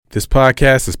This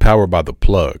podcast is powered by The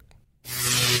Plug.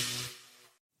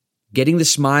 Getting the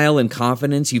smile and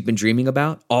confidence you've been dreaming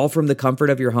about, all from the comfort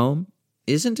of your home,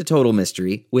 isn't a total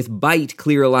mystery with Byte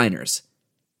clear aligners.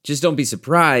 Just don't be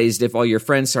surprised if all your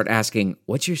friends start asking,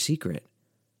 "What's your secret?"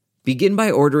 Begin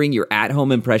by ordering your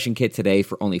at-home impression kit today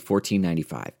for only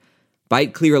 $14.95.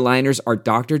 Byte clear aligners are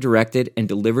doctor-directed and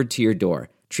delivered to your door.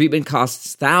 Treatment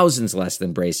costs thousands less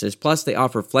than braces, plus they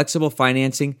offer flexible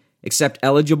financing, accept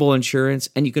eligible insurance,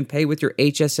 and you can pay with your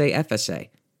HSA FSA.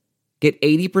 Get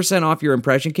 80% off your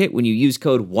impression kit when you use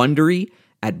code WONDERY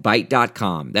at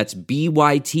Byte.com. That's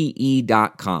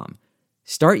BYTE.com.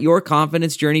 Start your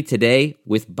confidence journey today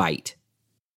with Byte.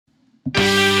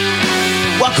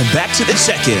 Welcome back to The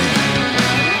Check-In.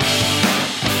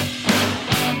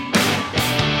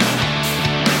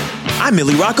 I'm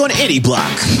Millie Rock on any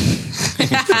block.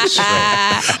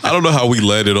 I don't know how we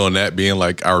landed on that being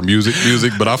like our music,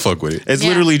 but I fuck with it. It's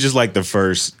literally just like the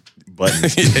first button.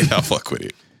 Yeah, I fuck with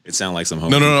it. It sounds like some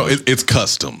home. No. It's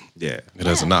custom. Yeah. It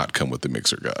does not come with the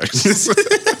mixer, guys.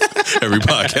 Every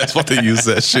podcast want to use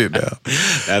that shit now.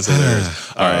 That's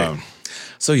hilarious. All right.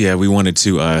 So yeah, we wanted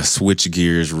to switch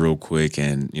gears real quick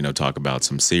and talk about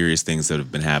some serious things that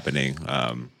have been happening.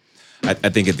 I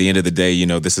think at the end of the day,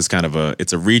 this is kind of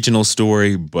it's a regional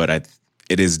story, but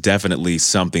it is definitely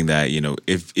something that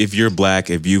if you're Black,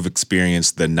 if you've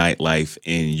experienced the nightlife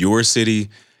in your city,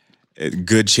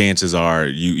 good chances are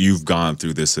you've gone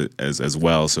through this as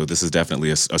well. So this is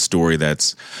definitely a story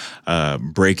that's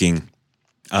breaking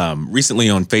recently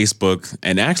on Facebook,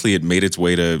 and actually it made its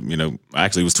way to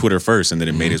actually it was Twitter first, and then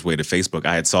it made its way to Facebook.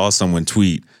 I had saw someone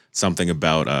tweet something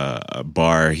about a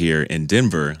bar here in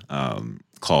Denver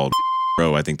called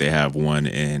Bro. I think they have one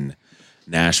in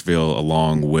Nashville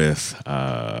along with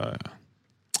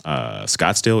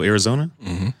Scottsdale, Arizona,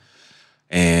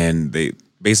 and they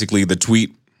basically the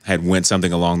tweet had went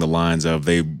something along the lines of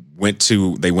they went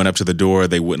up to the door,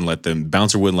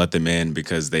 bouncer wouldn't let them in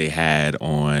because they had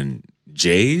on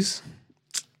J's.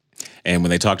 And when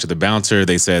they talked to the bouncer,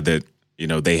 they said that,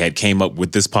 they had came up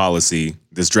with this policy,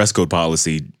 this dress code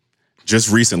policy just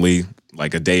recently,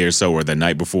 like a day or so or the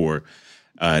night before.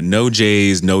 No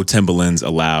J's, no Timberlands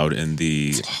allowed in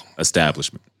the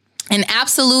establishment. And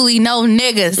absolutely no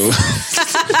niggas.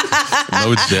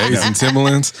 No J's and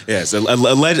Timberlands? Yes.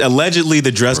 Allegedly,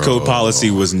 the dress code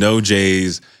policy was no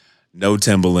J's, no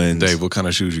Timberlands. Dave, what kind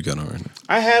of shoes you got on?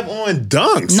 I have on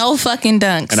Dunks. No fucking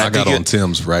Dunks. And I got on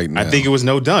Tim's right now. I think it was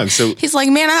no Dunks. So he's like,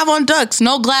 man, I have on Dunks.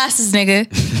 No glasses, nigga.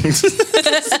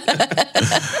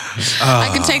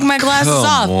 I can take my glasses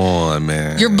off. Come on,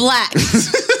 man. You're Black.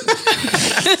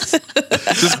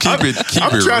 Just keep it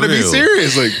I'm trying real. to be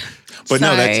serious. But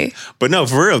Sorry. no,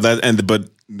 for real.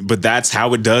 But that's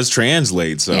how it does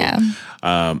translate. So, Yeah.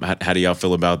 How do y'all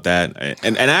feel about that?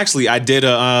 And actually, I did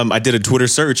a Twitter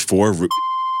search for.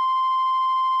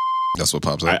 That's what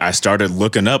pops up. I started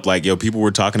looking up, people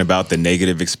were talking about the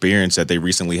negative experience that they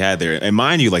recently had there. And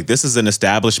mind you, this is an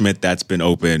establishment that's been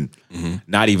open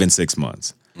not even 6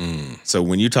 months. So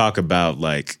when you talk about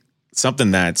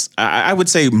something that's, I would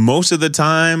say most of the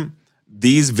time,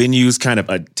 these venues kind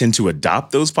of tend to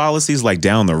adopt those policies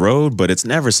down the road, but it's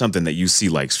never something that you see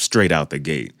straight out the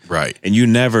gate. Right. And you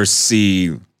never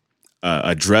see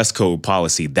a dress code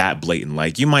policy that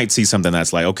blatant. You might see something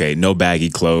that's okay, no baggy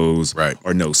clothes, right,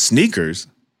 or no sneakers,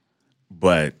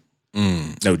 but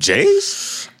no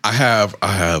J's. I have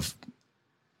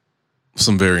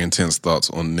some very intense thoughts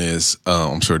on this.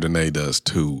 I'm sure Danae does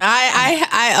too.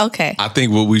 Okay. I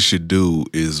think what we should do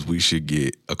is we should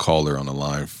get a caller on the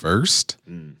line first,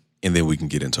 and then we can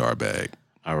get into our bag.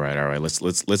 All right.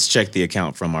 Let's check the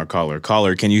account from our caller.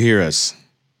 Caller, can you hear us?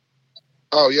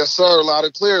 Oh, yes, sir. Loud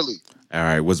and clearly. All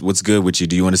right. What's good with you?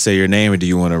 Do you want to say your name or do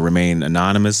you want to remain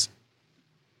anonymous?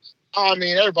 I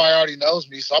mean, everybody already knows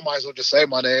me, so I might as well just say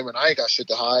my name, and I ain't got shit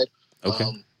to hide.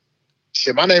 Okay.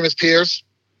 My name is Pierce.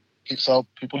 So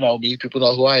people know me. People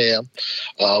know who I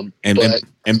am.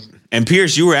 And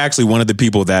Pierce, you were actually one of the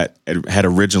people that had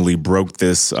originally broke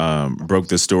this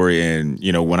story. And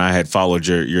when I had followed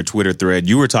your Twitter thread,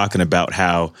 you were talking about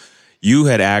how you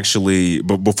had actually,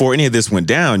 but before any of this went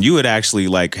down, you had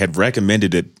actually had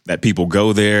recommended it that people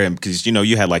go there, and because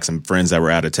you had some friends that were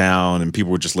out of town and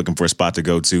people were just looking for a spot to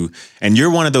go to, and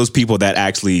you're one of those people that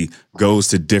actually goes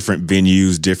to different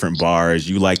venues, different bars.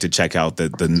 You like to check out the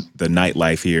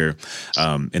nightlife here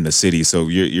in the city, so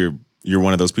you're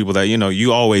one of those people that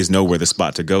you always know where the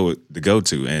spot to go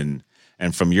to, and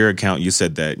from your account you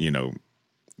said that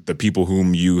the people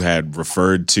whom you had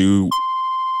referred to,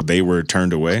 they were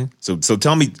turned away. So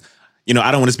tell me,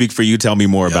 I don't want to speak for you. Tell me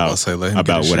more about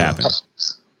what happened.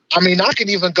 I mean, I can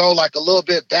even go like a little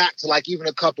bit back to like even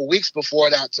a couple weeks before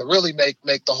that to really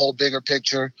make the whole bigger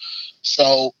picture.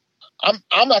 So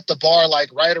I'm at the bar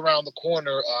like right around the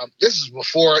corner. This is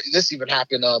before this even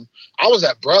happened. I was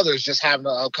at Brothers just having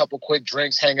a couple quick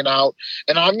drinks, hanging out,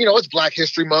 and it's Black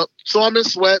History Month, so I'm in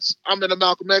sweats. I'm in a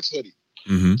Malcolm X hoodie.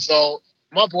 Mm-hmm. So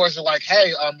my boys are like,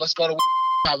 "Hey, let's go to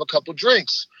have a couple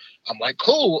drinks." I'm like,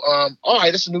 "Cool. All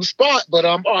right, it's a new spot, but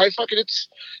all right, fuck it. It's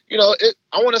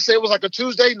I want to say it was like a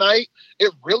Tuesday night.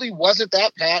 It really wasn't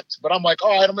that packed, but I'm like,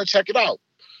 all right, I'm gonna check it out.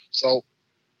 So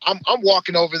I'm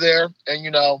walking over there,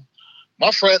 and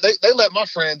my friend, they let my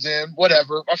friends in,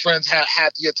 whatever. My friends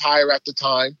had the attire at the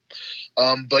time.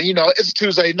 But it's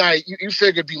Tuesday night. You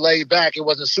figured be laid back. It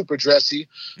wasn't super dressy.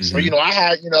 Mm-hmm. So, I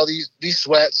had, these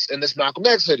sweats and this Malcolm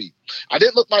X hoodie. I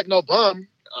didn't look like no bum.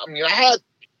 I mean, I had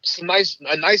a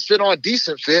nice fit on,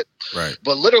 decent fit. Right.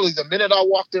 But literally the minute I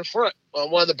walked in front,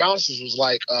 one of the bouncers was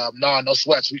like, nah, no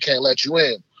sweats. We can't let you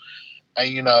in.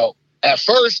 And, at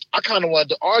first I kind of wanted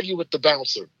to argue with the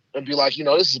bouncer and be like,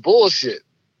 this is bullshit.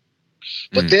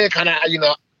 But then kind of,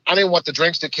 I didn't want the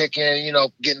drinks to kick in,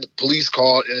 getting the police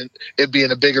called and it being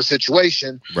a bigger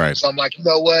situation. Right. So I'm like, you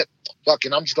know what? Fuck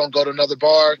it. I'm just going to go to another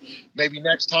bar. Maybe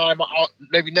next time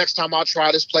I'll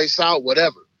try this place out,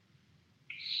 whatever.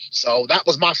 So that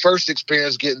was my first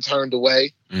experience getting turned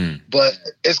away. But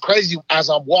it's crazy. As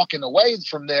I'm walking away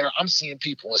from there, I'm seeing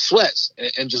people in sweats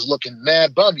and just looking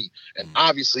mad bummy. And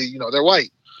obviously, they're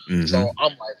white. Mm-hmm. So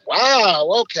I'm like,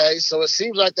 wow, okay. So it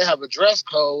seems like they have a dress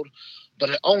code,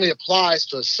 but it only applies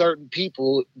to certain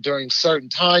people during certain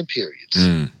time periods.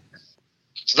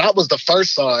 So that was the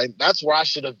first sign. That's where I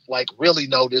should have really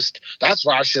noticed. That's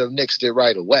where I should have nixed it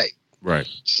right away. Right.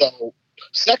 So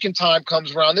second time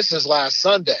comes around. This is last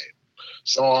Sunday.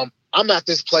 So I'm at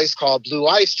this place called Blue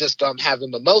Ice, just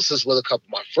having mimosas with a couple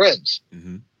of my friends.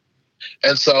 Mm-hmm.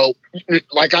 And so,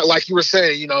 like you were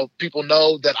saying, people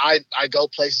know that I go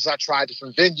places, I try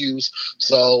different venues.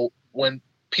 So when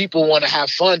people want to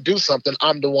have fun, do something,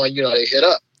 I'm the one, they hit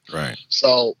up. Right.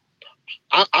 So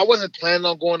I wasn't planning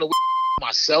on going to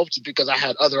myself just because I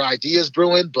had other ideas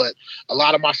brewing, but a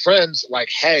lot of my friends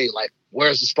hey,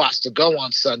 where's the spots to go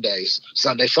on Sundays?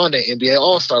 Sunday Funday, NBA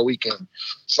All-Star Weekend.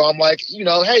 So I'm like,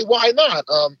 hey, why not?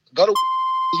 Go to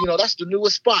that's the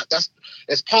newest spot.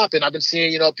 It's popping. I've been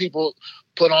seeing, people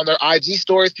put on their IG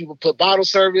stories, people put bottle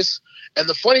service. And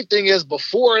the funny thing is,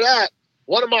 before that,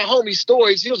 one of my homies'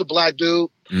 stories, he was a Black dude.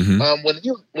 Mm-hmm.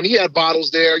 When he had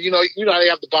bottles there, they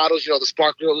have the bottles, the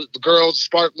sparklers, the girls, the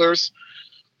sparklers.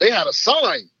 They had a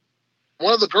sign.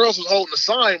 One of the girls was holding a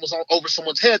sign over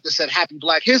someone's head that said Happy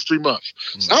Black History Month.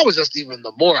 So that was just even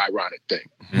the more ironic thing.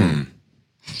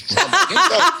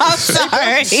 I'm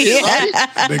sorry.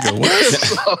 Nigga,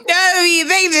 what?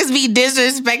 They just be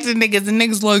disrespecting niggas and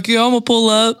niggas like, yeah, I'm gonna pull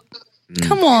up.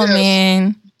 Come on,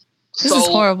 man. This is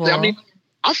horrible. I mean,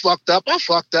 I fucked up. I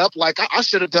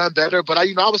should have done better, but I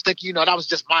was thinking, that was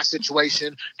just my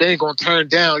situation. They ain't gonna turn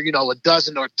down, a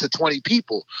dozen or to 20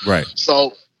 people. Right.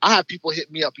 So I have people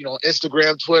hit me up, on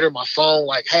Instagram, Twitter, my phone,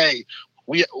 like, hey,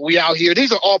 we out here.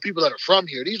 These are all people that are from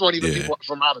here. These weren't even people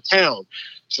from out of town.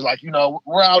 So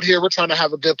we're out here. We're trying to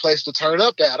have a good place to turn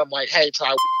up at. I'm like, hey,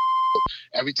 try.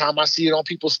 Every time I see it on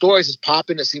people's stories, it's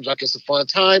popping. It seems like it's a fun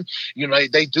time.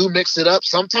 They do mix it up.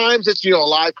 Sometimes it's, a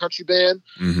live country band.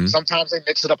 Mm-hmm. Sometimes they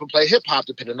mix it up and play hip hop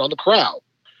depending on the crowd.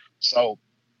 So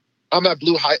I'm at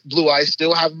Blue Ice,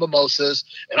 still having mimosas,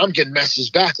 and I'm getting messages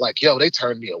back like, yo, they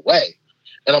turned me away.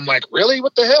 And I'm like, really?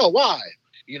 What the hell? Why?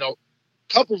 A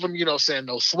couple of them, saying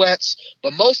no sweats,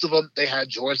 but most of them, they had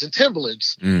Jordans and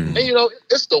Timberlands. And,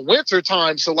 it's the winter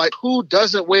time. So who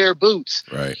doesn't wear boots?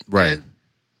 Right. Right. And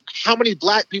how many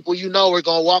Black people are going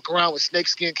to walk around with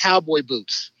snakeskin cowboy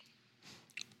boots?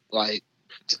 Let's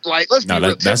be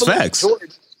real. That's facts.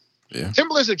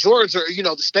 Timberlands and Jordans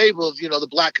are, the staple of, the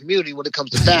Black community when it comes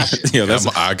to fashion.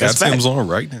 I got Tim's on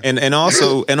right now. And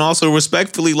also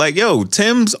respectfully,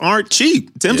 Timbs aren't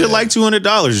cheap. Timbs are like $200.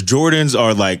 Jordans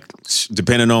are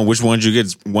depending on which ones you get,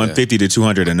 $150 to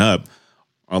 $200 and up.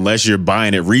 Unless you're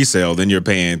buying it resale, then you're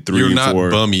paying $3,000, You're not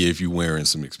 $4,000. bummy if you're wearing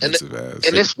some expensive ass.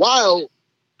 And it's wild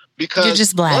because You're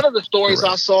just Black. One of the stories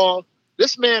Correct. I saw,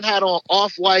 this man had on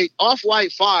off-white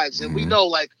 5s, and we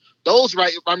know those,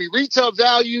 right? I mean, retail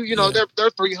value, they're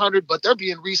 $300, but they're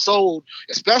being resold,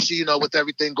 especially with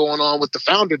everything going on with the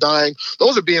founder dying.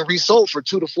 Those are being resold for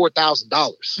 $2,000 to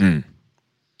 $4,000.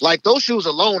 Those shoes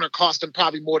alone are costing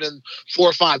probably more than 4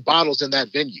 or 5 bottles in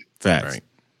that venue. Facts. Right.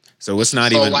 So it's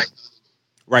not even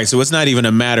right. So it's not even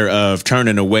a matter of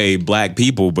turning away Black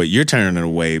people, but you're turning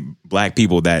away Black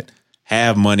people that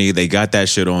have money. They got that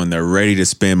shit on. They're ready to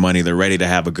spend money. They're ready to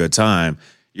have a good time.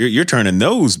 you're turning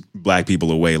those black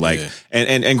people away. Like,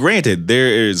 and granted, there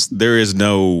is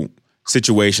no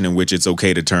situation in which it's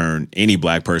okay to turn any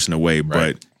black person away,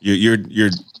 but you're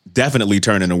definitely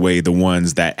turning away the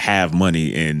ones that have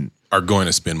money and are going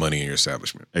to spend money in your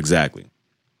establishment. Exactly.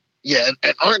 Yeah,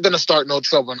 and aren't going to start no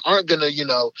trouble and aren't going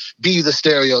to, be the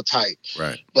stereotype.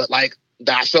 Right. But like,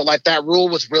 I felt like that rule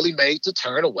was really made to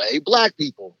turn away black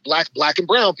people, black and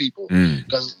brown people.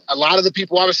 Because a lot of the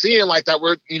people I was seeing like that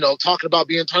were, talking about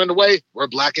being turned away were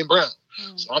black and brown.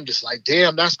 So I'm just like,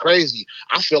 damn, that's crazy.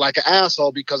 I feel like an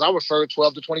asshole because I referred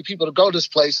 12 to 20 people to go to this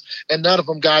place and none of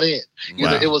them got in.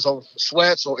 Either it was on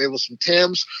sweats or it was some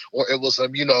Timbs or it was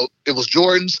it was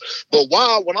Jordans. But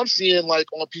when I'm seeing like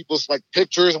on people's like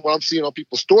pictures and what I'm seeing on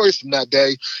people's stories from that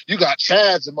day, you got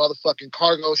Chads and motherfucking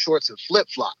cargo shorts and flip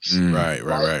flops. Right.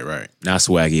 Not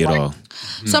swaggy at all.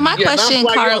 So my question,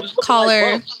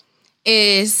 caller,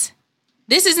 is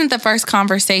this isn't the first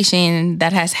conversation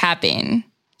that has happened.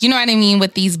 You know what I mean?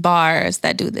 With these bars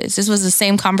that do this. This was the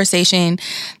same conversation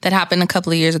that happened a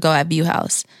couple of years ago at View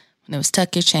House. When it was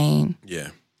tuck your chain. Yeah.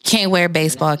 Can't wear a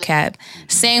baseball cap.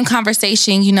 Same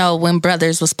conversation, when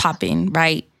Brothers was popping,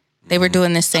 right? They were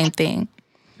doing the same thing.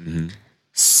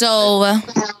 So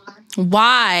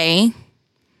why,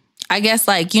 I guess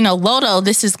Lodo,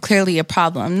 this is clearly a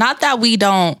problem. Not that we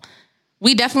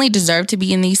definitely deserve to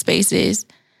be in these spaces.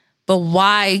 But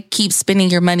why keep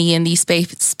spending your money in these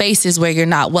spaces where you're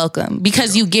not welcome?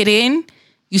 Because you get in,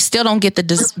 you still don't get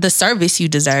the service you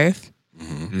deserve.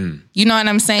 You know what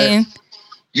I'm saying?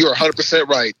 You're 100%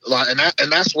 right.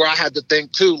 And that's where I had to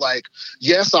think too. Like,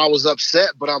 yes, I was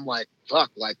upset, but I'm like,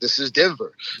 fuck, like this is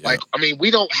Denver. Yeah. Like, I mean,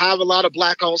 we don't have a lot of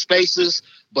black owned spaces,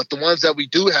 but the ones that we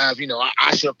do have,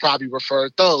 I should have probably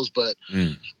referred those, but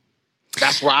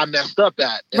that's where I messed up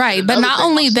at. Right. But not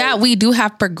only that, we do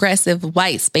have progressive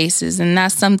white spaces. And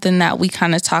that's something that we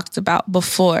kind of talked about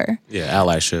before. Yeah,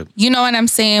 allyship. You know what I'm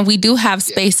saying? We do have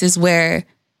spaces where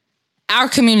our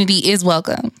community is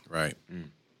welcome. Right.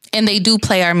 And they do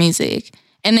play our music.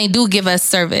 And they do give us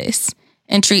service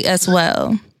and treat us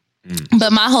well.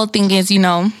 But my whole thing is,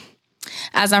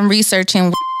 as I'm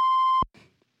researching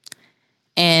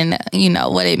and,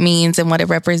 what it means and what it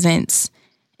represents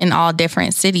in all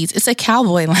different cities, it's a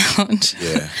cowboy lounge.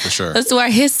 Yeah, for sure. Let's do our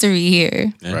history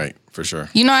here. Yeah. Right, for sure.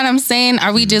 You know what I'm saying?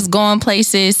 Are we just going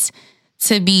places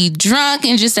to be drunk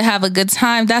and just to have a good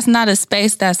time? That's not a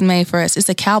space that's made for us. It's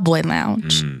a cowboy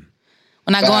lounge.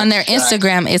 When I go on their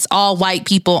Instagram, it's all white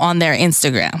people on their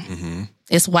Instagram.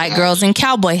 It's white girls in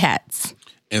cowboy hats.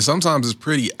 And sometimes it's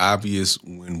pretty obvious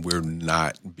when we're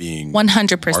not being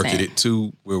 100% marketed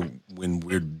to, when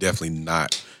we're definitely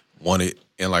not wanted.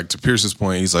 And like to Pierce's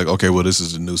point, he's like, okay, well, this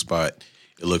is the new spot.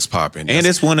 It looks popping. And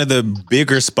it's one of the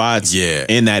bigger spots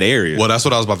in that area. Well, that's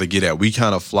what I was about to get at. We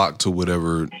kind of flock to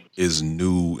whatever is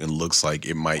new and looks like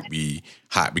it might be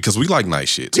hot because we like nice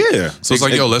shit too. Yeah. So it's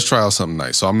like, yo, let's try out something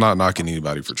nice. So I'm not knocking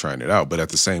anybody for trying it out. But at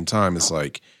the same time, it's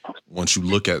like once you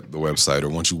look at the website or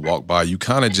once you walk by, you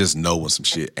kind of just know when some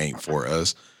shit ain't for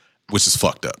us, which is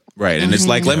fucked up. Right. And it's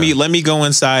like, let me go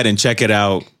inside and check it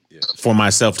out for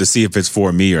myself to see if it's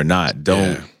for me or not.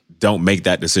 Don't make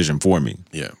that decision for me.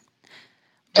 Yeah.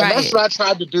 And that's what I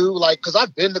tried to do, because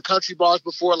I've been to country bars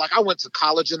before. Like, I went to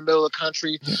college in the middle of the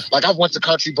country. Like, I've went to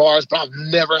country bars, but I've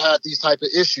never had these type of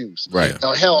issues. Right.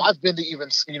 Now, hell, I've been to even,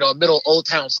 middle Old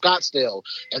Town Scottsdale,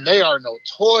 and they are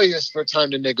notorious for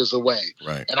turning niggas away.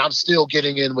 Right. And I'm still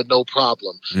getting in with no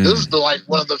problem. This is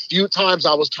one of the few times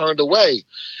I was turned away.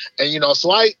 And,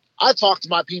 so I talked to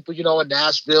my people, in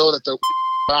Nashville that they're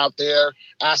out there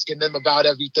asking them about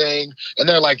everything, and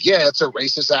they're like, yeah, it's a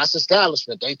racist ass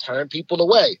establishment. They turn people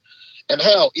away. And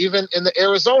hell, even in the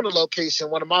Arizona location,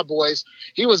 one of my boys,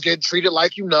 he was getting treated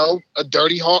like, a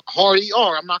dirty hard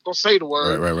ER. I'm not gonna say the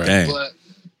word, right. But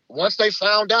once they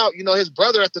found out, his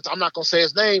brother at the time, I'm not gonna say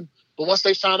his name, but once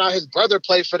they found out his brother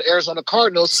played for the Arizona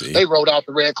Cardinals, they rolled out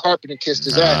the red carpet and kissed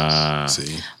his ass.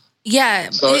 Yeah,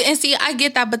 and see, I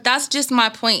get that, but that's just my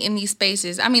point in these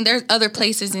spaces. I mean, there's other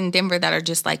places in Denver that are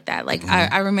just like that. Like,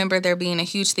 I remember there being a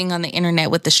huge thing on the internet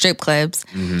with the strip clubs,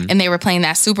 and they were playing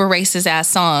that super racist ass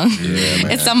song,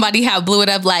 and somebody had blew it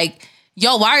up like,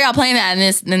 yo, why are y'all playing that?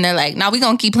 And they're like, nah, we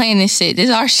gonna keep playing this shit. This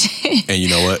is our shit. And you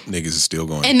know what? Niggas is still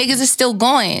going. And niggas is still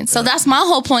going. So that's my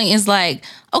whole point is like,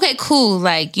 okay, cool.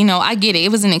 Like, I get it. It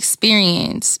was an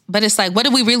experience. But it's like, what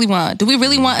do we really want? Do we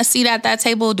really want a seat at that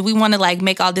table? Do we want to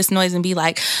make all this noise and be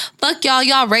like, fuck y'all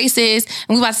racist,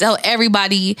 and we about to tell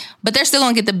everybody, but they're still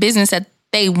gonna get the business that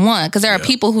they want because there are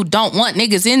people who don't want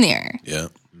niggas in there. Yeah.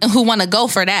 And who want to go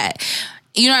for that.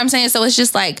 You know what I'm saying? So it's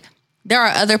just like, there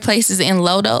are other places in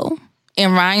Lodo,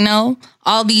 in Rhino,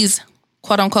 all these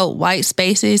quote unquote white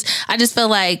spaces. I just feel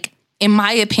like, in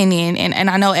my opinion, and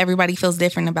I know everybody feels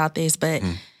different about this, but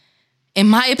in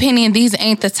my opinion, these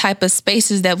ain't the type of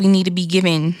spaces that we need to be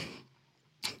giving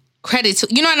credit to.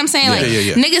 You know what I'm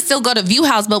saying? Niggas still go to View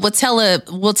House, but we'll tell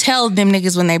them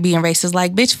niggas when they're being racist,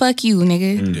 like, bitch, fuck you,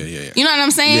 nigga. You know what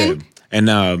I'm saying?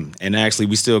 Yeah. And actually,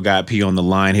 we still got P on the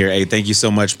line here. Hey, thank you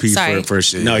so much, P.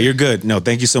 No, you're good. No,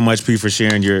 thank you so much, P, for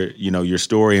sharing your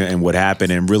story and what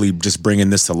happened, and really just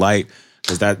bringing this to light,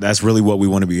 because that's really what we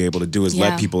want to be able to do, is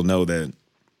let people know that,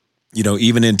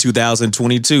 even in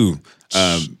 2022,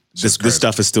 this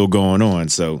stuff is still going on.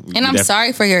 So, and I'm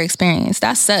sorry for your experience.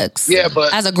 That sucks. Yeah,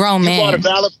 but as a grown man, you brought a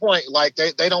valid point. Like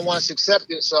they don't want us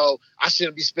accepted, so I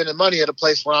shouldn't be spending money at a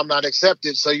place where I'm not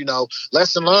accepted. So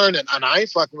lesson learned, and I ain't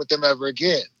fucking with them ever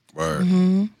again. Word.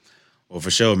 Mm-hmm. Well,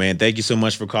 for sure, man. Thank you so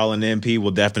much for calling in, P.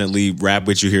 We'll definitely rap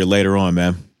with you here later on,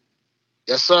 man.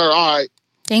 Yes, sir. All right.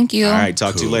 Thank you. All right,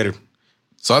 talk to you later.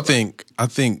 So I think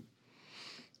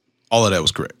all of that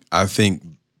was correct. I think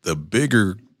the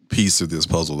bigger piece of this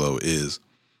puzzle, though, is,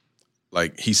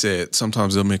 like he said,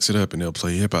 sometimes they'll mix it up and they'll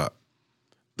play hip hop.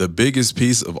 The biggest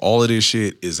piece of all of this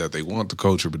shit is that they want the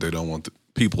culture, but they don't want the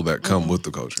people that come with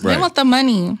the culture. They want the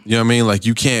money. You know what I mean? Like,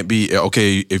 you can't be,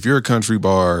 okay, if you're a country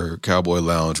bar, cowboy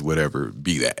lounge, whatever,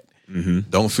 be that.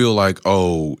 Don't feel like,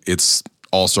 oh, it's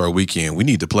All-Star Weekend, we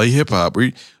need to play hip hop.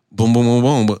 Boom, boom, boom,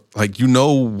 boom. But, like, you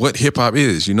know what hip hop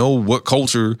is. You know what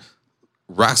culture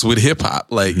rocks with hip hop.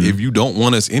 Like, if you don't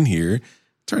want us in here,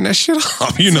 turn that shit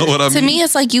off. You know what I mean? To me,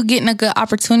 it's like you getting a good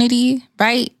opportunity,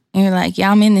 right? And you're like,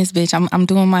 yeah, I'm in this bitch. I'm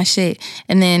doing my shit.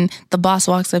 And then the boss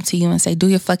walks up to you and say, do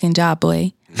your fucking job,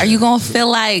 boy. Are you going to feel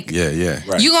like... Yeah.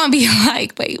 Right. You're going to be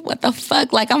like, wait, what the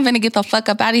fuck? Like, I'm going to get the fuck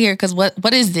up out of here, because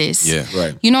what is this? Yeah,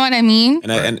 right. You know what I mean?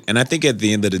 And I think at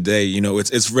the end of the day,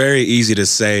 it's very easy to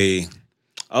say,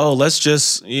 oh, let's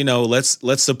just,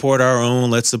 let's support our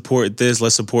own. Let's support this.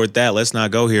 Let's support that. Let's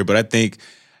not go here. But I think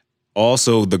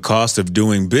also the cost of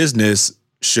doing business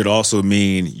should also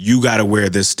mean you got to wear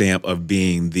this stamp of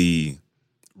being the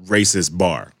racist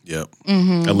bar. Yep.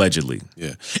 Allegedly.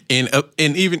 Yeah. And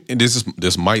even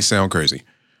this might sound crazy,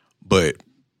 but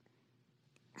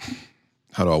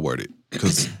how do I word it?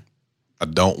 Because I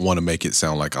don't want to make it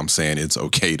sound like I'm saying it's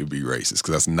okay to be racist,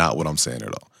 because that's not what I'm saying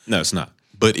at all. No, it's not.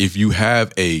 But if you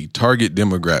have a target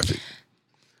demographic,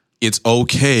 it's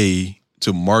okay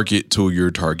to market to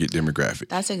your target demographic.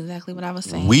 That's exactly what I was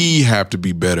saying. We have to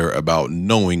be better about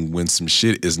knowing when some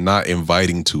shit is not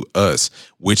inviting to us,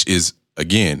 which is,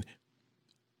 again,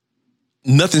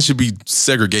 nothing should be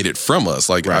segregated from us.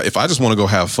 Like, if I just want to go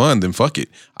have fun, then fuck it.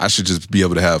 I should just be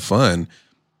able to have fun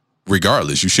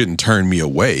regardless. You shouldn't turn me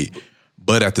away.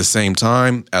 But at the same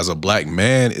time, as a black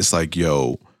man, it's like,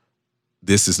 yo,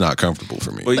 this is not comfortable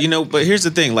for me. But here's the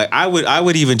thing. Like, I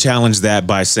would even challenge that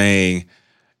by saying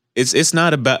it's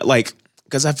not about, like,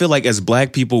 because I feel like as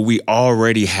black people, we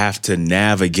already have to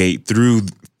navigate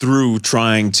through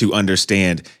trying to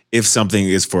understand if something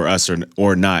is for us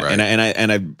or not. Right.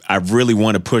 And I really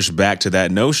want to push back to that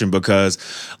notion, because,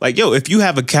 like, yo, if you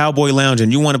have a cowboy lounge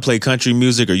and you want to play country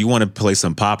music or you want to play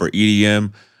some pop or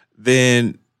EDM,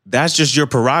 then that's just your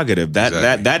prerogative.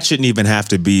 That shouldn't even have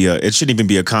to be it shouldn't even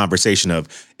be a conversation of,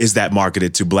 is that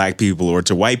marketed to black people or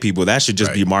to white people? That should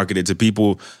just be marketed to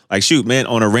people like, shoot, man,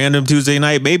 on a random Tuesday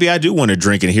night, maybe I do want to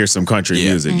drink and hear some country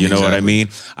music. You know what I mean?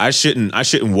 I shouldn't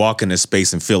walk in a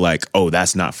space and feel like, oh,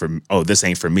 this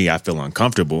ain't for me. I feel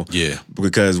uncomfortable. Yeah.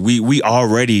 Because we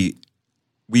already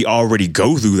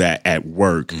go through that at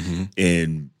work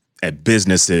at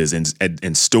businesses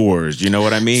and stores, you know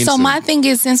what I mean? So my thing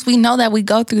is, since we know that we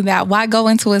go through that, why go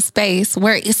into a space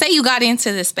where, say you got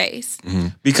into the space,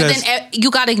 because but then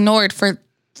you got ignored for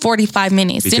 45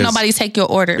 minutes. Didn't nobody take your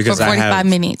order for 45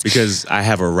 minutes? Because I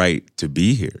have a right to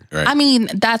be here. Right. I mean,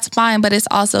 that's fine, but it's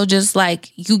also just like,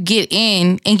 you get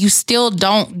in and you still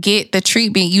don't get the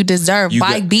treatment you deserve.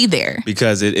 Why be there?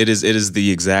 Because it is the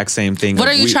exact same thing. What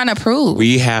are you trying to prove?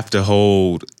 We have to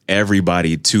hold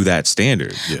everybody to that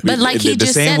standard. Yeah. But like he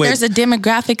just said, there's a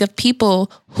demographic of people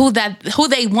who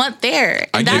they want there,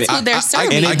 and that's who they're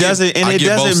serving. And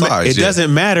it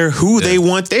doesn't matter who they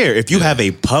want there. If you have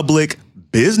a public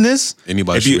business,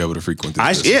 anybody should be able to frequent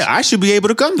this. I should be able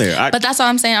to come there. But that's all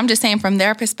I'm saying. I'm just saying, from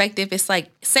their perspective, it's like,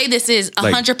 say this is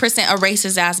 100% a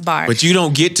racist ass bar, but you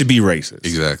don't get to be racist.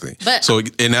 Exactly. But so,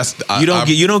 and that's you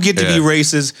don't get to be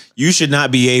racist. You should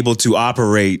not be able to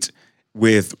operate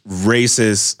with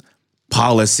racist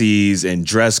policies and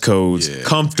dress codes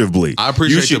comfortably. I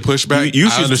appreciate the pushback.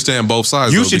 I understand both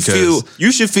sides. You should feel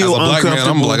as a black man,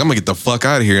 uncomfortable. I'm like, I'm gonna get the fuck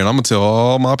out of here, and I'm gonna tell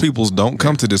all my peoples, don't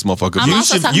come to this motherfucker. I'm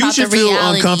also talking about the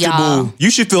reality, y'all.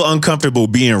 You should feel uncomfortable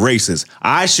being racist.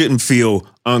 I shouldn't feel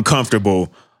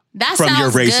uncomfortable that from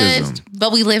your sounds racism. good,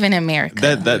 but we live in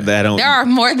America. That don't. There are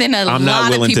more than a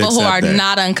lot of people who are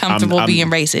not uncomfortable being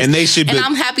racist, and they should. And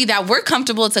I'm happy that we're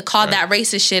comfortable to call that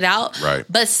racist shit out. Right.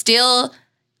 But still,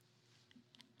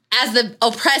 as the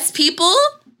oppressed people,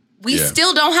 we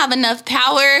still don't have enough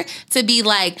power to be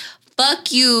like,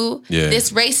 fuck you,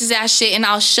 this racist ass shit, and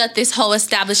I'll shut this whole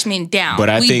establishment down.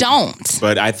 But we don't.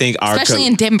 But I think especially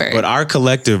in Denver. But our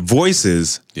collective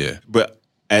voices. Yeah. But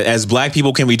as black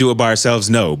people, can we do it by ourselves?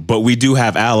 No. But we do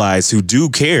have allies who do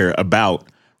care about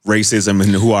racism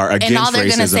and who are against racism. And all they're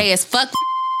gonna say is fuck.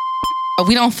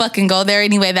 We don't fucking go there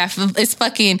anyway. It's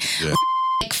fucking. Yeah.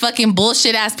 Fucking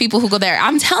bullshit ass people who go there.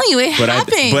 I'm telling you, it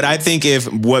happens. But I think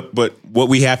what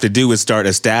we have to do is start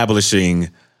establishing.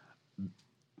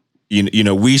 You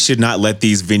know, we should not let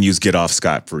these venues get off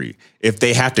scot-free. If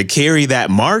they have to carry that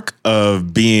mark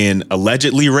of being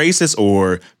allegedly racist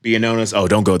or being known as, oh,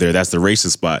 don't go there, that's the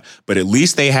racist spot. But at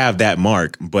least they have that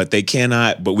mark. But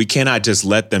we cannot just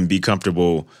let them be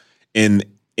comfortable in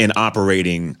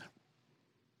operating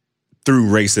through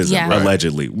racism,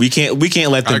 allegedly. We can't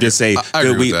let them just say, I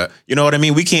agree with that. You know what I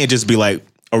mean? We can't just be like,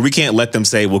 or we can't let them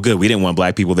say, well, good, we didn't want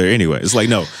black people there anyway. It's like,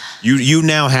 no, you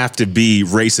now have to be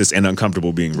racist and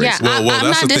uncomfortable being racist. Yeah, well, I'm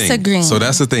that's not the disagreeing. thing. So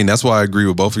that's the thing. That's why I agree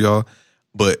with both of y'all.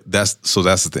 But that's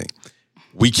the thing.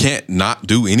 We can't not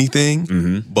do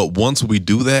anything. But once we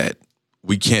do that,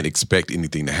 we can't expect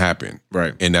anything to happen.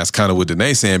 Right. And that's kind of what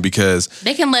Danae's saying, because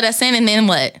they can let us in and then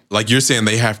what? Like you're saying,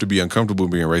 they have to be uncomfortable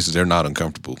being racist. They're not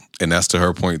uncomfortable. And that's to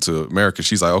her point to America.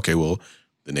 She's like, okay, well,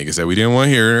 the niggas that we didn't want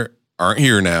here aren't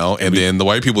here now. And then the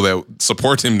white people that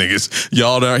support them niggas,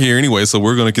 y'all aren't here anyway. So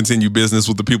we're going to continue business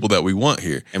with the people that we want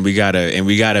here. And we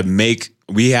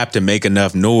have to make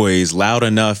enough noise, loud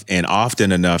enough and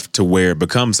often enough to where it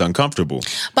becomes uncomfortable.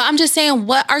 But I'm just saying,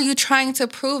 what are you trying to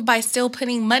prove by still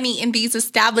putting money in these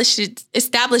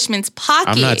establishments'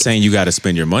 pockets? I'm not saying you got to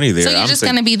spend your money there. So you're just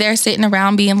going to be there sitting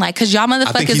around being like, because y'all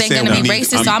motherfuckers ain't going to be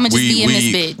racist, so I'm going to just be in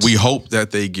this bitch. We hope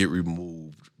that they get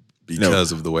removed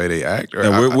because of the way they act.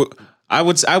 I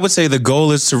would say the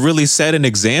goal is to really set an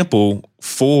example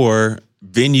for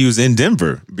venues in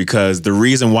Denver, because the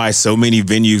reason why so many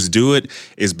venues do it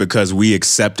is because we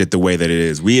accept it the way that it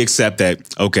is. We accept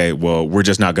that, okay, well, we're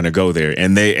just not going to go there.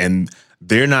 And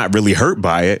they're not really hurt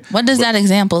by it. What does that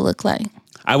example look like?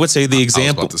 I would say the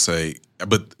example. I was about to say,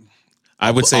 but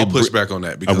I'll push back on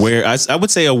that, because I would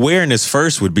say awareness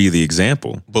first would be the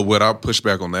example. But what I'll push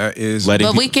back on that is,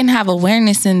 we can have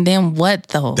awareness, and then what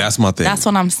though? That's my thing. That's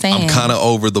what I'm saying. I'm kind of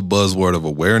over the buzzword of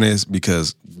awareness,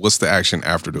 because what's the action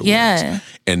after the awareness?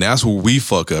 And that's where we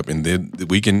fuck up, and then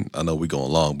I know we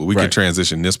going long, but we can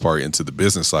transition this part into the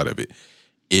business side of it.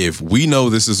 If we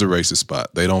know this is a racist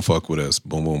spot, they don't fuck with us,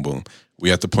 boom, boom, boom.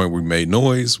 We at the point where we made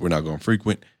noise, we're not going to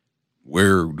frequent.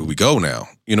 Where do we go now?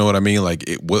 You know what I mean? Like,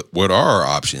 what are our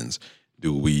options?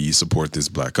 Do we support this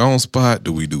black-owned spot?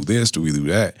 Do we do this? Do we do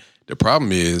that? The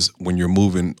problem is, when you're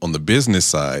moving on the business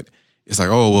side, it's like,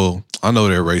 oh, well, I know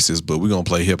they're racist, but we're going to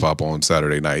play hip-hop on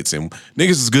Saturday nights, and niggas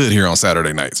is good here on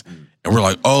Saturday nights. And we're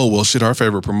like, oh, well, shit, our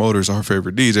favorite promoters, our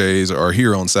favorite DJs are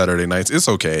here on Saturday nights. It's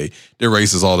okay. They're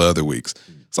racist all the other weeks.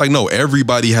 It's like, no,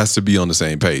 everybody has to be on the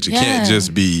same page. It can't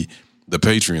just be the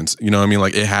patrons. You know what I mean?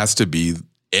 Like, it has to be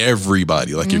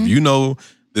everybody. Like, if you know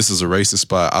this is a racist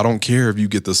spot, I don't care if you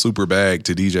get the super bag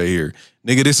to DJ here.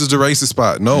 Nigga, this is the racist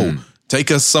spot. No, take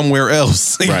us somewhere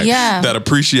else that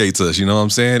appreciates us. You know what I'm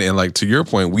saying? And like, to your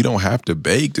point, we don't have to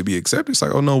beg to be accepted. It's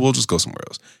like, oh no, we'll just go somewhere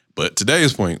else. But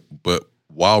today's point,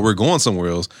 while we're going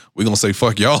somewhere else, we're going to say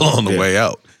fuck y'all on the way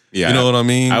out. Yeah. You know what I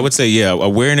mean? I would say,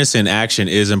 awareness and action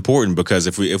is important, because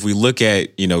if we look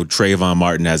at, Trayvon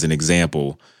Martin as an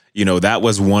example, that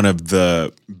was one of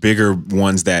the bigger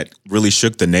ones that really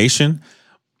shook the nation,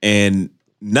 and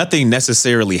nothing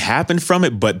necessarily happened from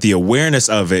it, but the awareness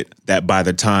of it, that by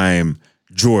the time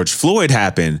George Floyd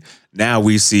happened, now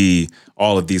we see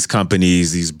all of these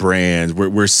companies, these brands,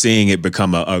 we're seeing it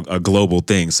become a global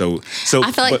thing. So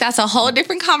I feel like that's a whole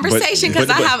different conversation, because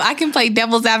I can play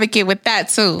devil's advocate with that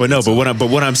too. But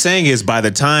what I'm saying is, by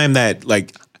the time that,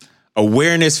 like,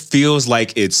 awareness feels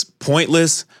like it's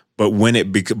pointless,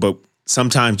 but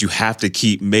sometimes you have to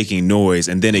keep making noise,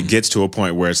 and then it gets to a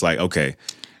point where it's like, okay,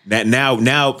 that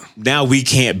now we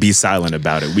can't be silent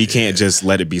about it. We can't just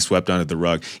let it be swept under the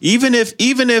rug, even if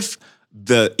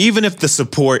the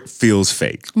support feels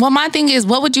fake. Well, my thing is,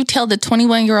 what would you tell the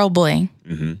 21-year-old boy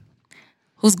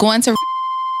who's going to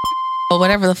or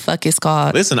whatever the fuck it's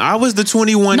called. Listen, I was the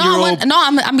 21-year-old.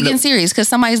 I'm getting serious because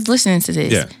somebody's listening to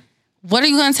this. Yeah. What are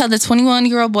you going to tell the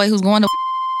 21-year-old boy who's going to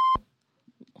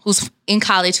who's in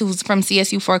college, who's from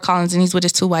CSU Fort Collins, and he's with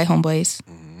his 2 white homeboys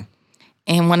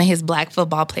and one of his black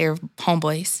football player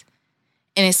homeboys,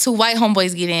 and his 2 white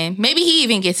homeboys get in. Maybe he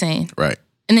even gets in. Right.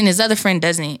 And then his other friend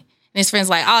doesn't. And his friend's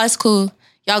like, oh, it's cool.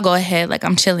 Y'all go ahead. Like,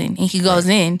 I'm chilling. And he goes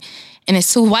in. And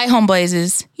his 2 white homeboys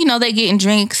is, they getting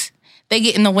drinks. They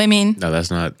getting the women. No,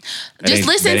 that's not. Just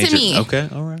listen to me. Okay,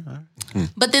 all right.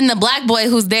 But then the black boy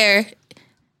who's there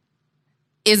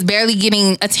is barely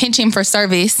getting attention for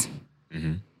service.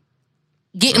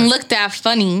 Getting looked at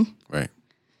funny. Right.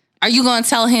 Are you going to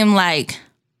tell him, like,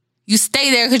 you stay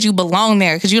there because you belong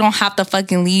there because you don't have to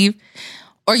fucking leave?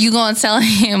 Or you going to tell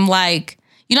him, like,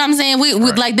 you know what I'm saying? We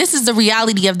like, this is the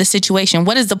reality of the situation.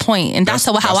 What is the point? And that's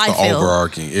how I the feel.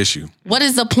 Overarching issue. What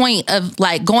is the point of,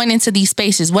 like, going into these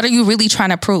spaces? What are you really trying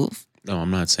to prove? No,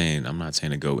 I'm not saying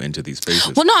to go into these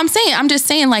spaces. Well, no, I'm just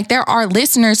saying, like, there are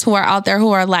listeners who are out there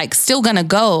who are, like, still gonna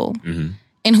go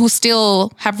and who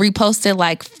still have reposted,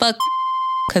 like, fuck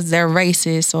because they're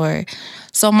racist. Or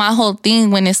so my whole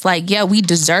thing when it's like, yeah, we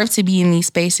deserve to be in these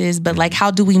spaces, but like, how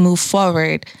do we move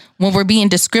forward when we're being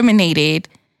discriminated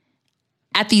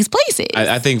at these places?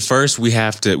 I think first we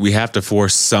have to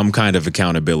force some kind of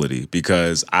accountability,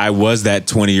 because I was that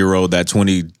 20-year-old, that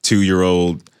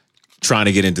 22-year-old trying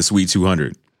to get into Sweet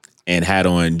 200 and had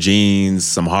on jeans,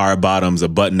 some hard bottoms, a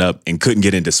button up, and couldn't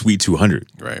get into Sweet 200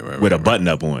 with a button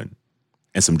up on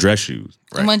and some dress shoes.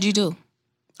 And what'd you do?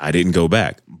 I didn't go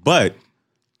back, but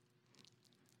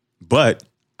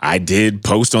I did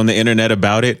post on the internet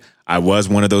about it. I was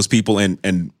one of those people,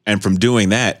 and from doing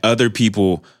that, other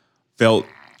people felt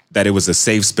that it was a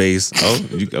safe space. Oh,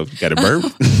 you got a burp?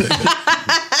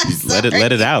 let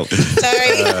it out.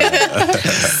 Sorry.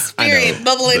 Spirit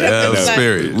bubbling up inside.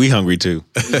 Spirit. We hungry too.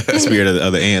 Spirit of the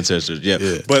other ancestors. Yeah.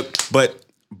 But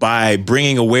by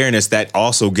bringing awareness, that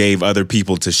also gave other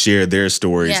people to share their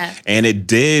stories. Yeah. And it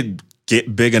did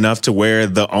get big enough to where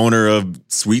the owner of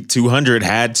Sweet 200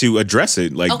 had to address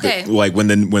it. Like, like when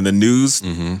the news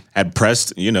had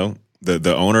pressed,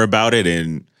 the owner about it,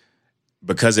 and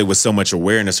because it was so much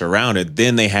awareness around it,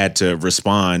 then they had to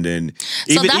respond. And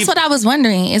so that's what I was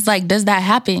wondering. Is like, does that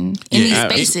happen in these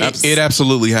spaces? It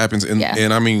absolutely happens.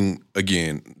 And I mean,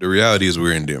 again, the reality is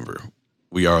we're in Denver.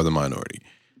 We are the minority.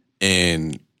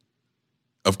 And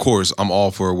of course, I'm all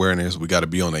for awareness. We got to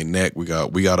be on their neck. We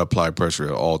got to apply pressure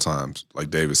at all times. Like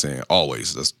David's saying,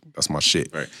 always. That's my shit.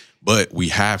 Right. But we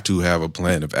have to have a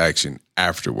plan of action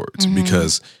afterwards,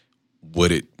 because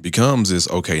what it becomes is,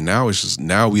 okay, now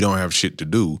we don't have shit to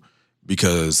do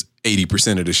because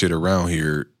 80% of the shit around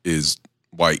here is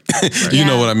white. Right. You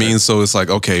know what I mean? So it's like,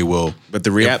 okay, well, but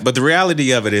the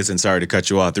reality of it is, and sorry to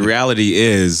cut you off, the reality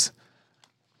is,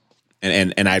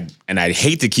 and I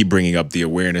hate to keep bringing up the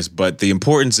awareness, but the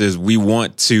importance is we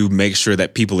want to make sure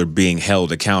that people are being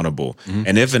held accountable.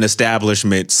 And if an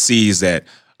establishment sees that,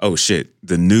 oh shit,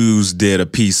 the news did a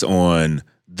piece on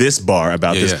this bar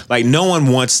about this. Like, no one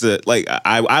wants to, like,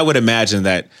 I would imagine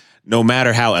that no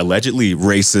matter how allegedly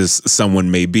racist someone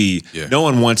may be, no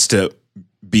one wants to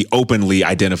be openly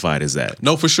identified as that.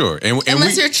 No, for sure. And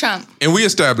unless you're Trump. And we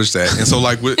established that. And so,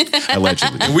 like,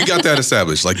 allegedly. And we got that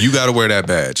established. Like, you got to wear that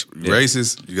badge.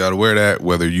 Racist, you got to wear that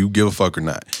whether you give a fuck or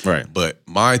not. Right. But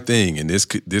my thing, and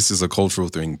this is a cultural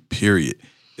thing, period,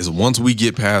 is once we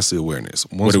get past the awareness,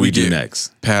 what do we do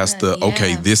next? Past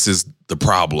okay, this is the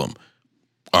problem.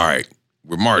 All right,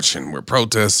 we're marching, we're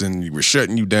protesting, we're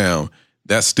shutting you down.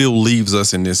 That still leaves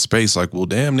us in this space like, well,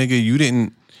 damn, nigga, you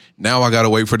didn't. Now I got to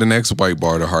wait for the next white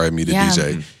bar to hire me to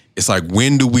DJ. It's like,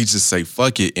 when do we just say,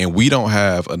 fuck it? And we don't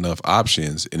have enough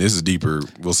options. And this is deeper.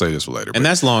 We'll say this for later. And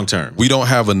that's long term. We don't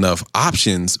have enough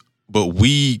options, but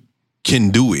we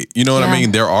can do it. You know what I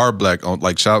mean? There are black,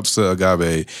 like, shouts to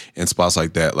Agave and spots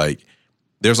like that. Like,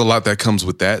 there's a lot that comes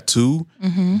with that too,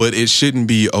 but it shouldn't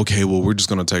be, okay, well, we're just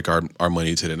going to take our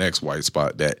money to the next white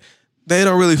spot that they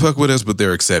don't really fuck with us, but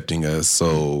they're accepting us.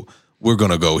 So we're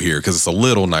going to go here because it's a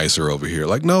little nicer over here.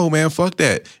 Like, no, man, fuck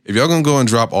that. If y'all going to go and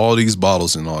drop all these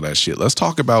bottles and all that shit, let's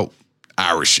talk about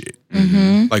our shit.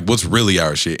 Like, what's really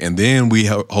our shit. And then we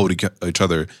hold each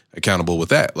other accountable with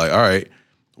that. Like, all right,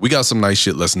 we got some nice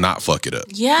shit. Let's not fuck it up.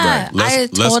 Yeah.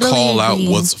 Let's call out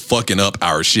what's fucking up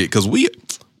our shit. Because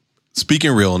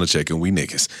speaking real on the chicken, we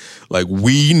niggas. Like,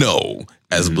 we know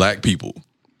as black people,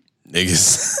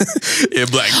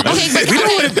 niggas, black people. Okay,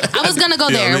 but I was going to go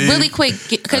there really quick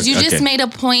because you just made a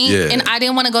point and I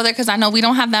didn't want to go there because I know we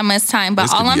don't have that much time.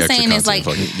 But all I'm saying is, like,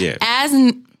 as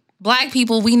Black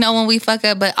people, we know when we fuck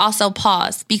up, but also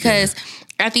pause because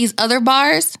at these other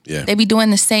bars, they be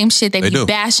doing the same shit. They be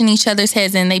bashing each other's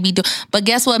heads and they be doing. But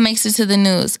guess what makes it to the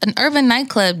news? An urban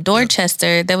nightclub,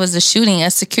 Dorchester, there was a shooting. A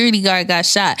security guard got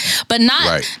shot. But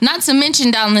not to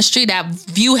mention down the street at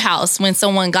View House when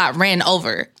someone got ran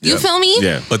over. You feel me?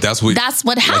 Yeah. But that's what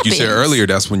happens. Like you said earlier,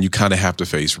 that's when you kind of have to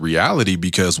face reality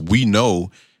because we know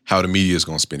how the media is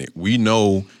going to spin it. We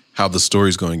know how the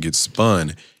story's going to get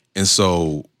spun. And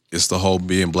so it's the whole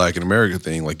being Black in America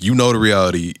thing. Like, you know the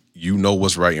reality. You know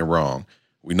what's right and wrong.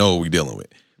 We know what we're dealing with.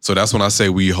 So that's when I say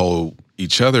we hold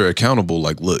each other accountable.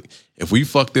 Like, look, if we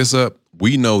fuck this up,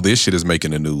 we know this shit is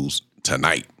making the news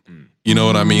tonight. You know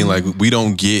what I mean? Like, we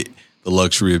don't get the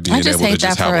luxury of being able to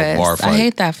just have a bar fight. I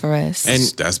hate that for us. And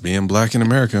that's being Black in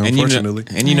America, unfortunately.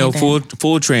 And you know,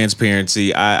 full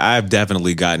transparency, I've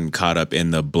definitely gotten caught up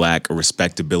in the Black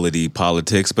respectability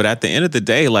politics. But at the end of the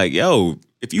day, like, yo,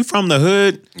 if you from the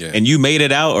hood and you made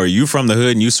it out, or you from the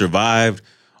hood and you survived,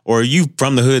 or you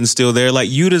from the hood and still there, like,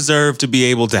 you deserve to be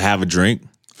able to have a drink.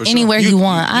 Anywhere you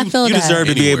want. I feel you that. You deserve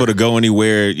to be able to go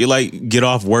anywhere. You like get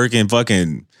off work and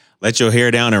fucking let your hair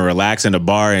down and relax in a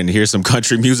bar and hear some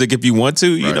country music if you want to.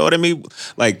 You know what I mean?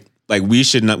 Like we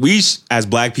should not. As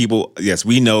Black people, yes,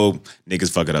 we know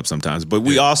niggas fuck it up sometimes, but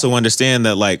we also understand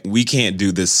that like we can't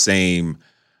do the same.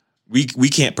 We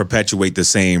can't perpetuate the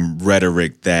same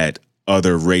rhetoric that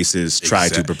other races try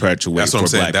to perpetuate. That's what for I'm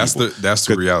saying. Black people. That's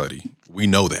the reality. We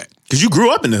know that because you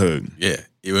grew up in the hood. Yeah,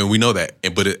 and we know that.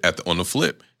 But on the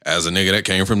flip, as a nigga that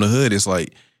came from the hood, it's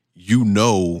like you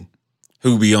know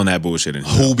who be on that bullshit and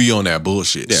who be on that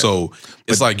bullshit. Yeah. So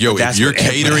it's like, yo, if you're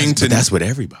catering to that's what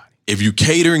everybody. If you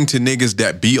catering to niggas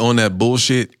that be on that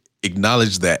bullshit,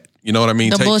 acknowledge that. You know what I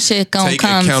mean? The bullshit gonna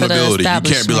come accountability. To the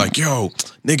you can't be like, yo,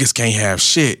 niggas can't have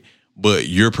shit, but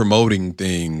you're promoting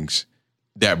things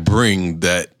that bring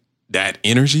that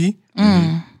energy.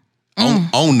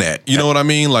 Own that. You know what I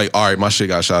mean? Like, all right, my shit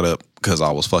got shot up because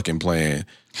I was fucking playing.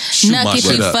 Nuck at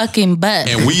your fucking butt.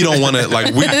 And we don't want to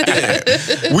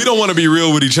we don't want to be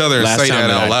real with each other and say that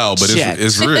out loud, but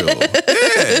it's real.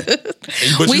 Yeah.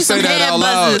 But you say that out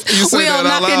loud. You say that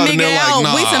out loud and they're like,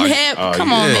 nah. We some hip.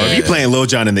 Come on, man. If you playing Lil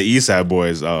Jon and the East Side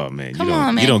Boys, oh man,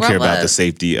 you don't care about the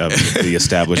safety of the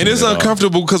establishment. And it's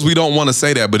uncomfortable because we don't want to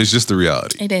say that, but it's just the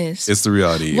reality. It is. It's the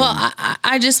reality. Well,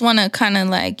 I just want to kind of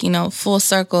like, full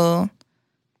circle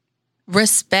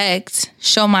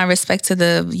show my respect to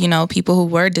the, people who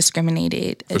were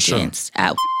discriminated against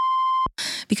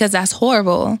because that's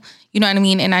horrible. You know what I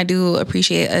mean? And I do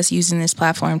appreciate us using this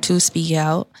platform to speak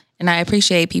out. And I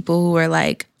appreciate people who are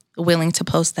like willing to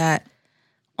post that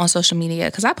on social media.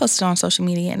 Cause I posted on social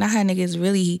media and I had niggas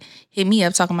really hit me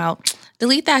up talking about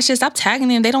delete that shit. Stop tagging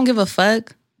them. They don't give a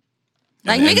fuck.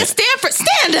 Like, niggas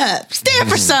stand up. Stand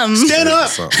for something. Stand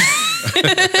up.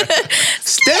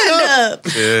 Stand up.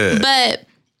 Yeah. But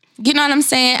you know what I'm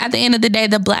saying? At the end of the day,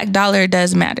 the Black dollar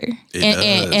does matter.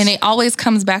 And it always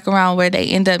comes back around where they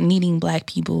end up needing Black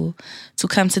people to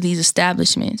come to these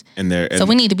establishments. So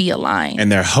we need to be aligned.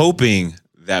 And they're hoping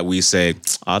that we say,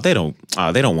 they don't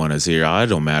want us here. It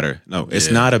don't matter. No,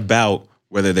 it's not about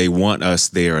whether they want us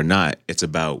there or not. It's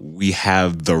about we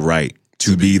have the right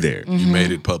to be there. You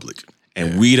made it public.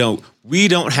 And we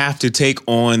don't have to take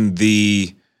on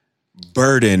the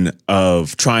burden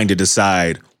of trying to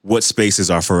decide what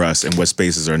spaces are for us and what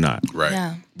spaces are not. Right.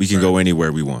 Yeah. We can go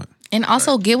anywhere we want. And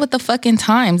also get with the fucking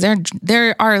times.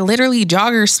 There are literally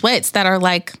jogger sweats that are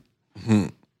like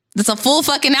it's a full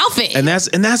fucking outfit. And that's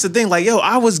the thing. Like, yo,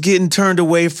 I was getting turned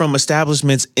away from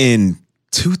establishments in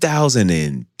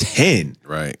 2010.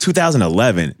 Right.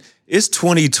 2011. It's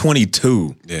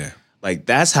 2022. Yeah. Like,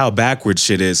 that's how backwards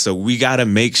shit is. So we got to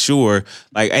make sure,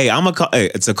 like, hey,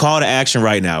 it's a call to action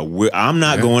right now. I'm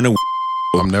not going to.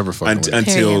 I'm never fucking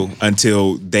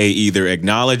until they either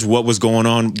acknowledge what was going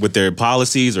on with their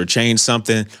policies or change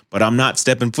something. But I'm not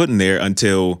stepping foot in there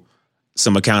until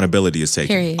some accountability is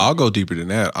taken. Period. I'll go deeper than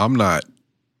that. I'm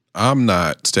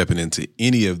not stepping into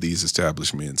any of these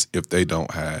establishments if they don't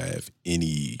have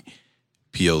any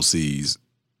POCs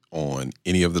on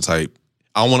any of the type.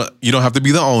 You don't have to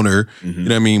be the owner, you know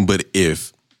what I mean? But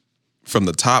if from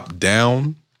the top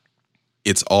down,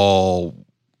 it's all,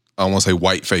 I don't want to say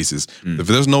white faces. If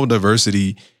there's no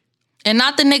diversity. And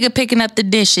not the nigga picking up the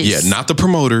dishes. Yeah, not the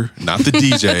promoter, not the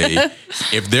DJ.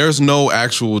 If there's no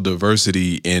actual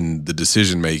diversity in the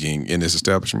decision making in this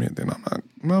establishment, then I'm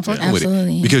not fucking with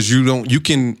it. Because you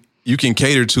can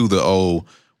cater to the,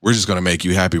 we're just gonna make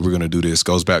you happy. We're gonna do this.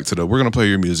 Goes back to we're gonna play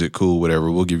your music, cool, whatever.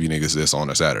 We'll give you niggas this on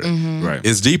a Saturday. Right.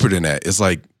 It's deeper than that. It's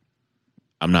like,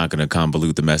 I'm not gonna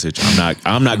convolute the message.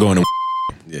 I'm not going to.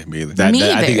 Yeah, me either.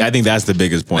 I think that's the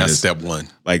biggest point. That's step one.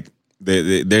 Like,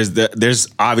 there's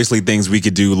obviously things we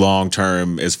could do long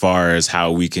term as far as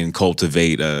how we can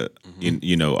cultivate our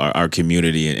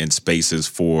community and spaces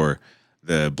for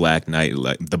the black and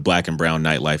brown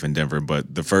nightlife in Denver.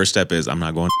 But the first step is I'm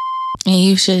not going. And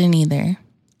you shouldn't either.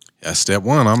 That's step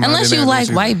one. Unless you like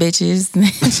white bitches,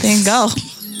 then go.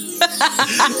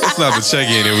 It's not the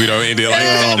check-in if we don't end it like,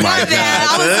 oh my God.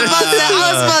 I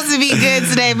was supposed to be good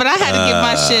today, but I had to get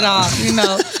my shit off,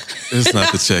 It's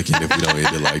not the check-in if we don't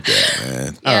end it like that,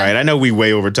 man. All right, I know we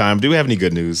way over time. Do we have any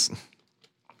good news?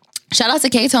 Shout out to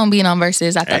K-Tone being on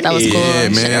Versus. I thought that was cool. Yeah,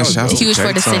 man. Shout out to huge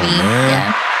for the city. Man.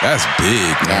 Yeah. That's big,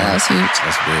 man. Yeah, that was huge.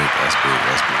 That's big.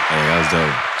 Hey, that was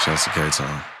dope. Shout out to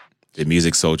K-Tone. Did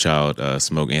Music Soul Child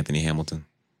smoke Anthony Hamilton?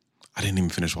 I didn't even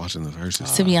finish watching the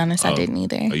Versus. To be honest, I didn't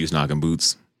either. Oh, you was knocking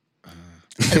boots? Why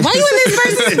you in this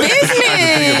Versus business?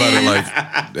 Think about it like,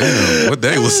 damn, what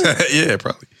day was that? Yeah,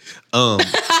 probably.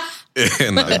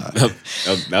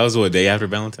 That was what, day after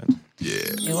Valentine? Yeah.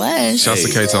 It was. Shouts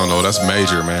to K-Tone, though. That's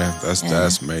major, man.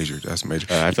 That's major. That's major.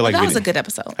 I feel like That was a good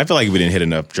episode. I feel like we didn't hit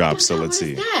enough drops, so let's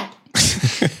see. Go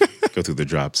through the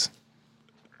drops.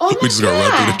 We just gonna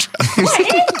run through the drops. What is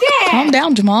that? Calm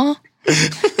down, Jamal.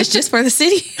 It's just for the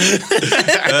city.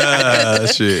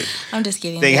 Shit. I'm just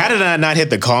kidding. Dang, how did I not hit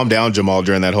the calm down Jamal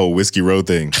during that whole Whiskey Road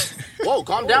thing? Whoa,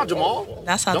 calm down, Jamal.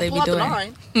 That's how they be Pull out the doing.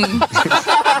 nine.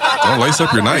 Don't lace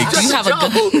up your Nikes. Do you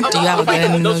have a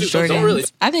gun in those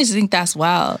Jordans? I just think that's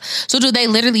wild. So do they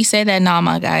literally say that? Nah,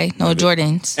 my guy, no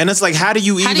Jordans. And it's like, how do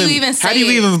you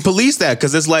even police that?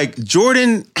 Because it's like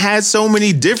Jordan has so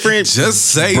many different. Just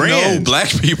say brands. no black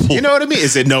people. You know what I mean?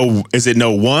 Is it no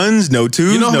ones, no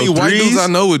twos, You know how no many white threes? dudes I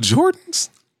know with Jordans?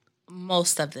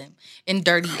 Most of them in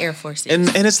dirty Air Forces. And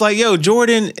it's like, yo,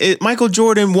 Michael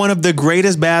Jordan, one of the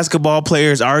greatest basketball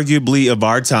players, arguably of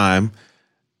our time,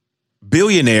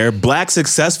 billionaire, black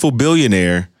successful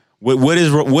billionaire. What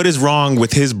is wrong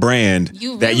with his brand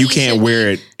that you can't wear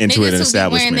it into an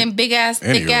establishment? Wearing them big ass,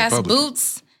 thick ass Republican.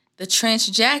 boots, the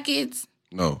trench jackets.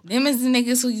 No. Them is the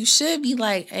niggas who you should be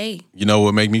like, hey. You know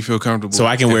what make me feel comfortable? So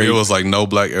I can If wear- it was like no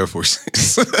black Air Forces.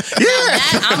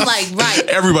 That, I'm like, right.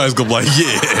 Everybody's gonna be like,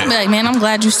 yeah. I'm like, man, I'm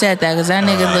glad you said that because that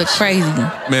nigga look crazy.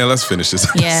 Man, let's finish this.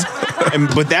 Yeah.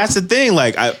 But that's the thing.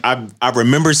 Like, I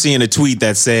remember seeing a tweet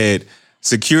that said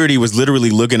security was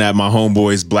literally looking at my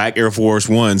homeboys' black Air Force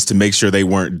Ones to make sure they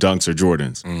weren't Dunks or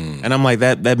Jordans. And I'm like,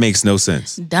 that makes no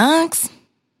sense. Dunks?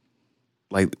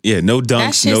 Like, yeah, no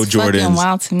That Dunks, shit's no fucking Jordans.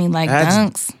 wild to me, like That's-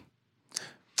 Dunks.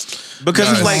 Because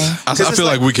it's like, I feel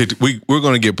like we're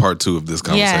gonna get part 2 of this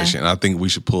conversation. I think we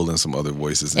should pull in some other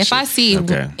voices. And If shit. I see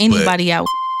Okay. anybody out,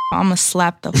 I'm going to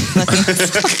slap the fucking...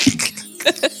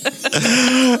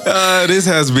 This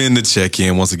has been the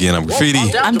check-in. Once again, I'm Graffiti.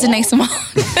 I'm Danae Simone.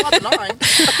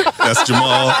 That's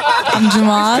Jamal. I'm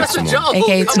Jamal,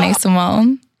 a.k.a. Danae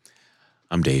Simone.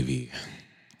 I'm Davey.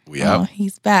 We Oh, out.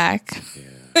 he's back.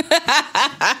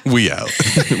 We out.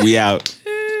 we out.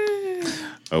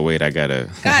 Oh, wait, I gotta.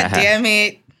 God damn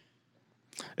it.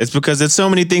 It's because there's so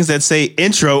many things that say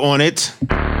intro on it.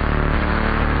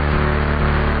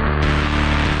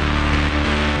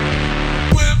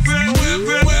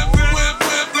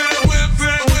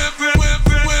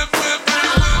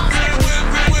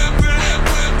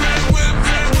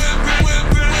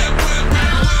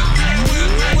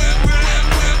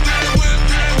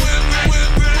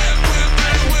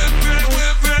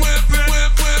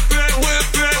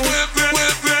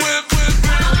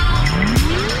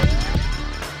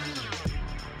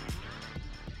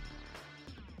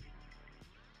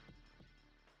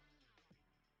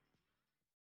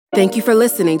 Thank you for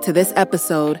listening to this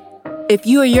episode. If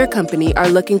you or your company are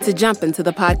looking to jump into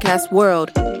the podcast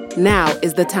world, now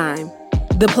is the time.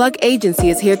 The Plug Agency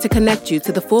is here to connect you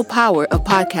to the full power of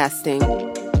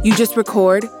podcasting. You just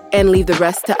record and leave the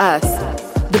rest to us.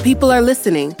 The people are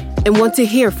listening and want to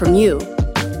hear from you.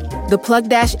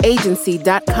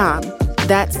 Theplug-agency.com.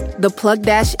 That's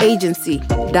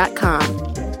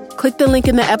theplug-agency.com. Click the link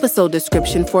in the episode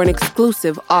description for an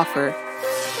exclusive offer.